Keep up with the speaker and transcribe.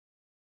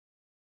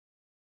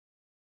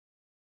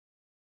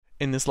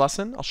In this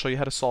lesson, I'll show you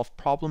how to solve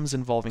problems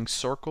involving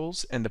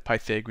circles and the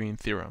Pythagorean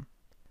theorem.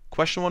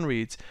 Question 1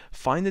 reads,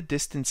 find the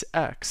distance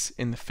x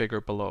in the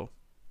figure below.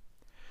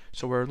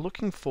 So we're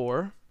looking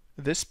for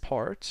this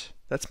part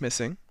that's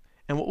missing,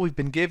 and what we've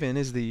been given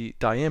is the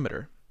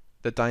diameter.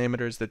 The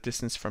diameter is the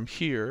distance from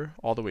here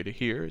all the way to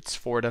here. It's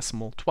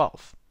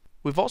 4.12.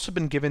 We've also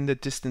been given the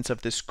distance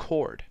of this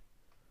chord,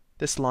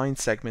 this line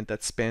segment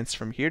that spans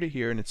from here to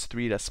here, and it's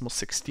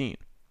 3.16.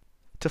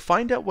 To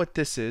find out what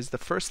this is, the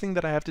first thing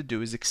that I have to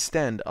do is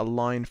extend a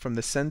line from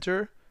the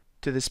center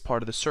to this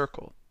part of the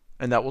circle,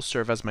 and that will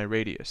serve as my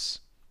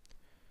radius.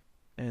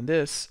 And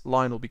this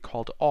line will be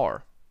called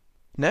r.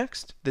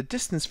 Next, the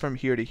distance from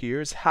here to here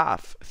is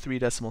half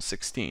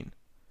 3.16.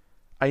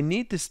 I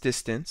need this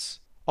distance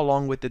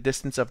along with the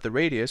distance of the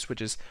radius, which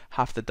is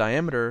half the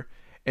diameter,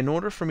 in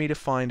order for me to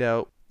find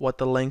out what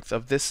the length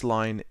of this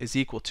line is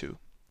equal to.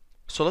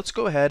 So let's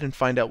go ahead and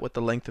find out what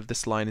the length of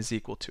this line is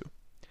equal to.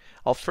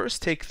 I'll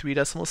first take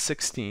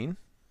 3.16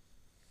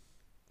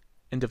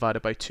 and divide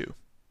it by 2.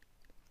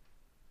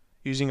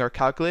 Using our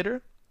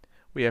calculator,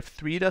 we have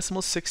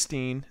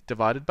 3.16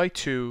 divided by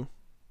 2.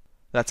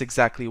 That's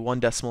exactly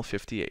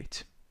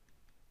 1.58.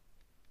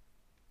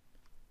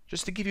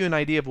 Just to give you an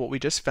idea of what we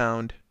just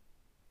found,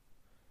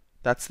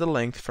 that's the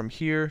length from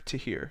here to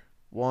here,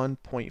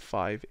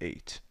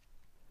 1.58.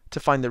 To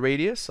find the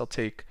radius, I'll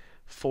take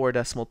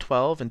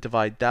 4.12 and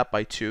divide that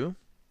by 2.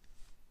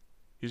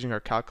 Using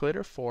our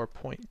calculator,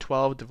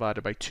 4.12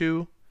 divided by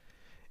 2,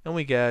 and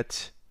we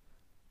get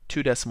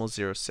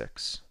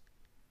 2.06.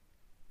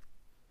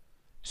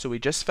 So we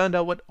just found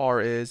out what r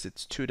is.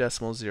 It's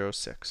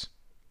 2.06.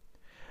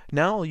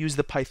 Now I'll use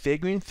the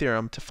Pythagorean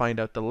theorem to find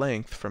out the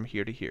length from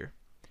here to here.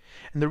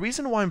 And the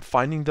reason why I'm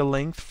finding the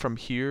length from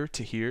here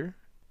to here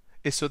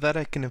is so that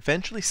I can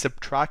eventually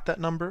subtract that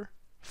number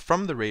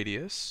from the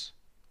radius,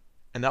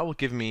 and that will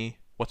give me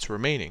what's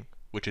remaining,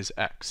 which is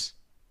x.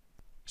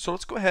 So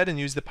let's go ahead and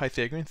use the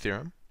Pythagorean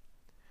theorem.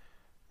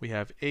 We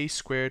have a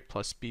squared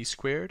plus b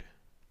squared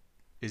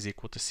is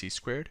equal to c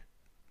squared.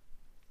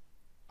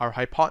 Our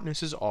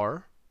hypotenuse is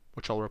r,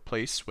 which I'll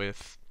replace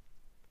with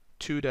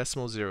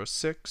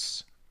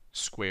 2.06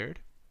 squared.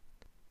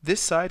 This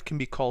side can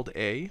be called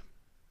a,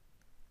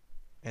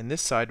 and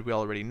this side we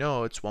already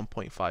know it's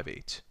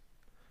 1.58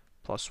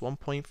 plus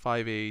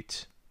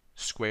 1.58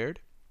 squared.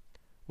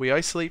 We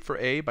isolate for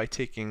a by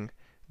taking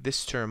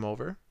this term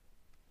over.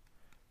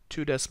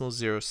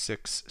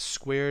 2.06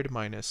 squared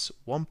minus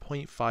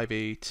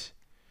 1.58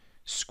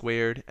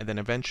 squared, and then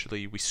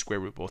eventually we square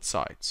root both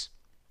sides.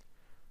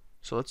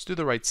 So let's do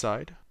the right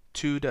side.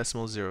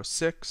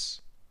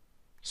 2.06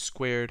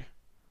 squared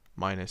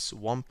minus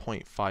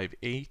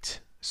 1.58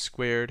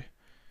 squared,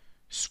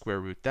 square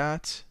root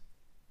that,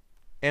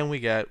 and we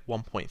get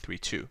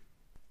 1.32.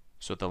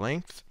 So the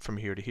length from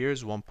here to here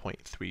is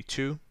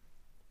 1.32.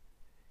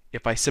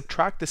 If I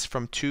subtract this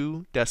from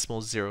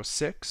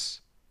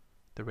 2.06,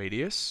 the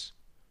radius,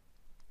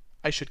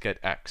 I should get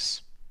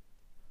x.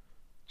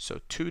 So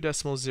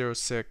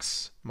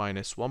 2.06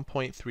 minus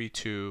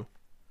 1.32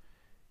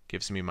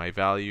 gives me my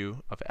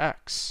value of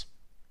x.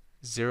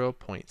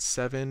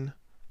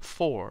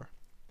 0.74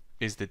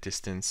 is the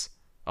distance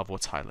of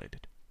what's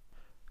highlighted.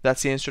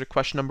 That's the answer to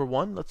question number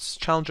 1. Let's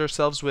challenge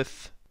ourselves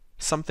with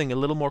something a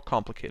little more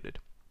complicated.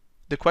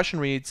 The question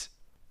reads,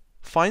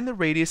 find the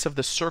radius of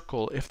the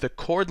circle if the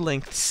chord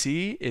length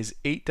c is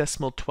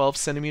 8.12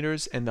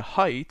 centimeters and the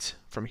height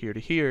from here to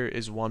here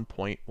is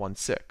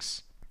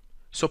 1.16.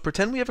 So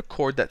pretend we have a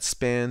chord that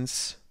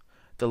spans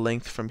the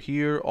length from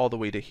here all the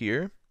way to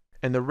here,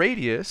 and the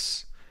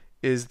radius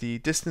is the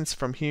distance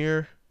from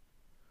here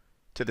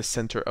to the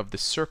center of the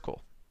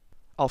circle.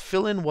 I'll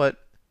fill in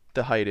what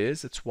the height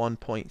is. It's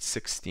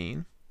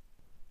 1.16.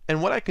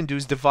 And what I can do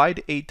is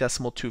divide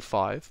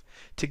 8.25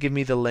 to give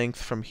me the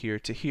length from here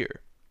to here.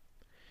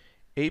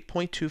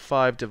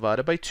 8.25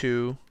 divided by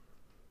 2,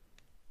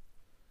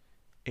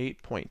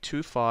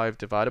 8.25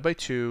 divided by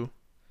 2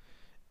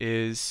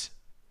 is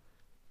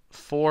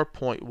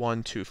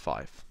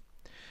 4.125.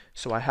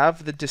 So I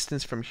have the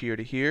distance from here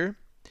to here.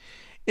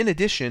 In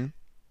addition,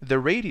 the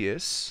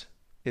radius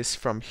is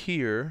from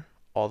here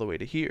all the way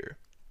to here,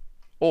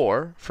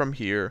 or from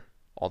here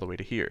all the way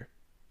to here.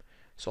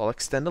 So I'll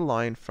extend a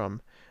line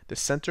from the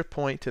center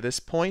point to this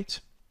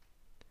point,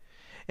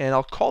 and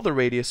I'll call the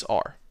radius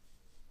r.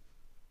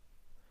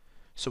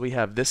 So we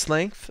have this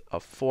length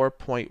of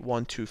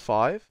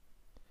 4.125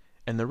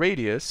 and the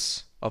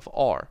radius of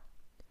r.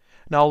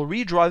 Now I'll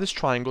redraw this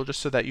triangle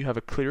just so that you have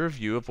a clearer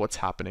view of what's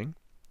happening.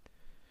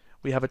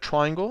 We have a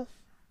triangle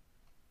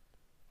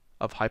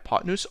of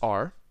hypotenuse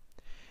r,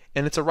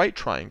 and it's a right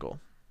triangle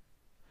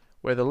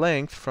where the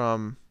length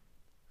from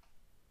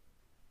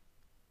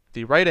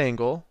the right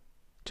angle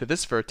to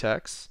this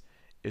vertex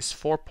is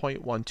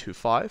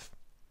 4.125.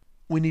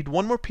 We need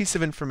one more piece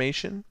of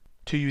information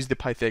to use the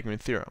Pythagorean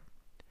theorem.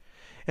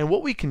 And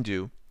what we can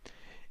do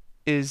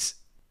is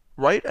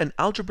write an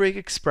algebraic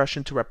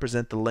expression to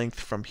represent the length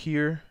from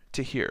here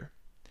to here.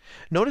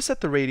 Notice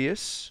that the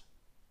radius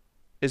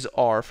is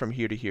r from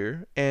here to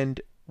here, and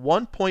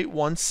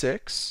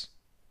 1.16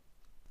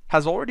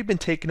 has already been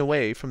taken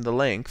away from the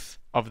length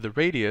of the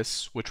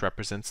radius, which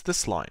represents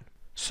this line.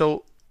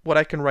 So what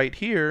I can write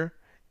here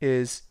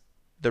is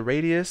the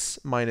radius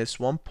minus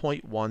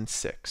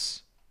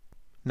 1.16.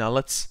 Now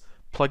let's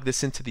plug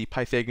this into the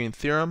Pythagorean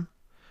theorem,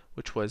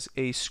 which was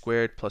a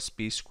squared plus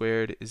b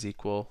squared is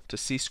equal to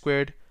c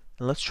squared,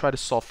 and let's try to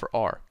solve for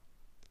r.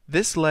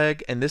 This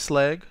leg and this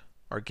leg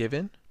are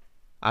given,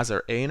 as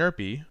our a and our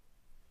b,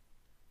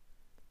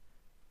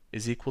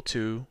 is equal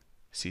to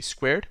c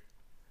squared.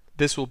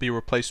 This will be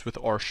replaced with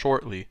r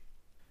shortly.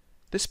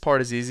 This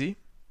part is easy.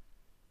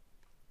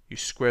 You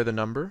square the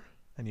number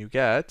and you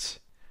get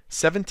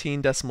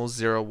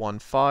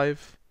 17.015.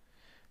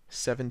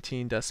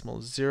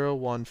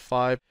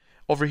 17.015.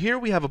 Over here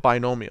we have a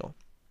binomial.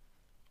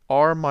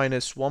 R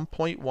minus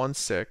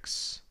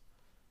 1.16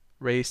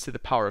 raised to the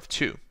power of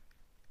 2.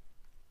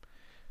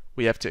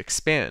 We have to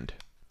expand.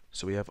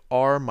 So we have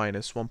r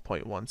minus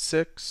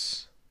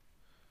 1.16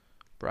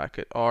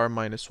 bracket r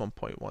minus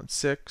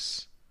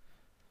 1.16.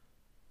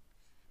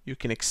 You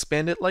can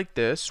expand it like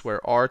this, where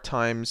r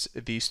times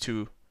these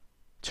two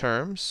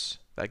terms,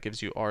 that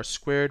gives you r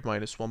squared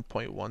minus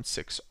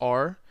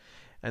 1.16r,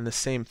 and the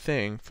same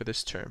thing for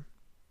this term,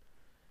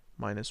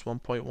 minus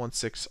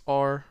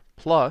 1.16r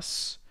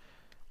plus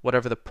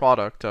whatever the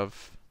product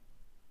of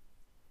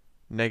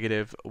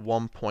negative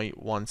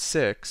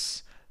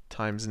 1.16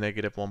 times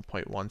negative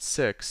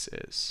 1.16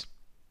 is,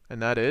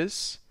 and that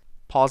is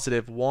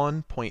positive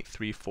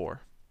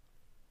 1.34.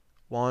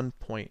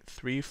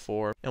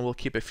 1.34, and we'll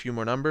keep a few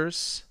more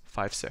numbers,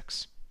 5,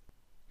 6.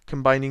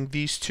 Combining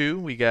these two,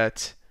 we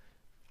get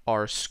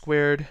r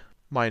squared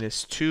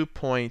minus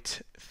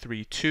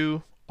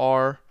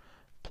 2.32r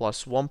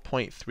plus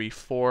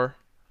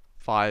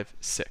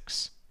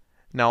 1.3456.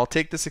 Now I'll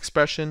take this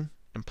expression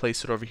and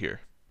place it over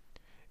here,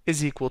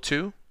 is equal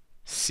to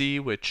c,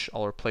 which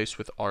I'll replace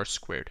with r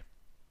squared.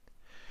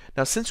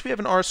 Now since we have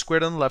an r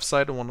squared on the left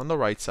side and one on the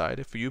right side,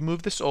 if you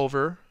move this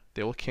over,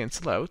 they will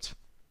cancel out.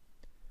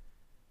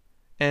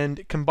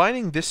 And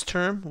combining this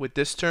term with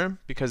this term,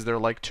 because they're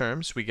like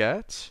terms, we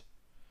get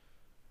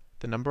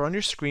the number on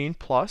your screen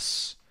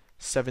plus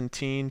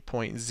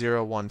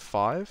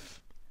 17.015.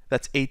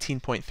 That's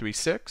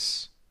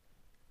 18.36.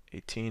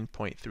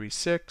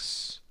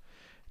 18.36.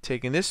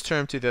 Taking this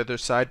term to the other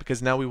side,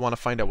 because now we want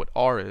to find out what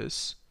r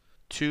is,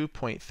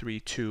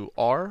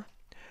 2.32r.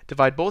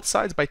 Divide both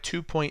sides by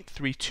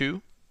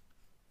 2.32,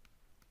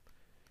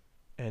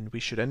 and we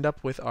should end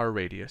up with our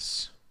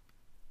radius.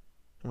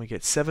 And we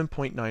get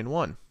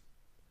 7.91.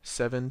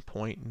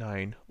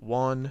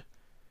 7.91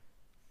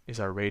 is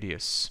our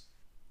radius.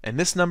 And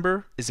this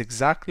number is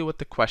exactly what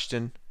the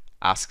question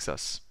asks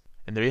us.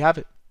 And there you have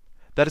it.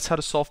 That is how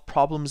to solve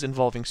problems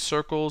involving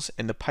circles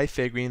and the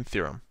Pythagorean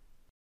theorem.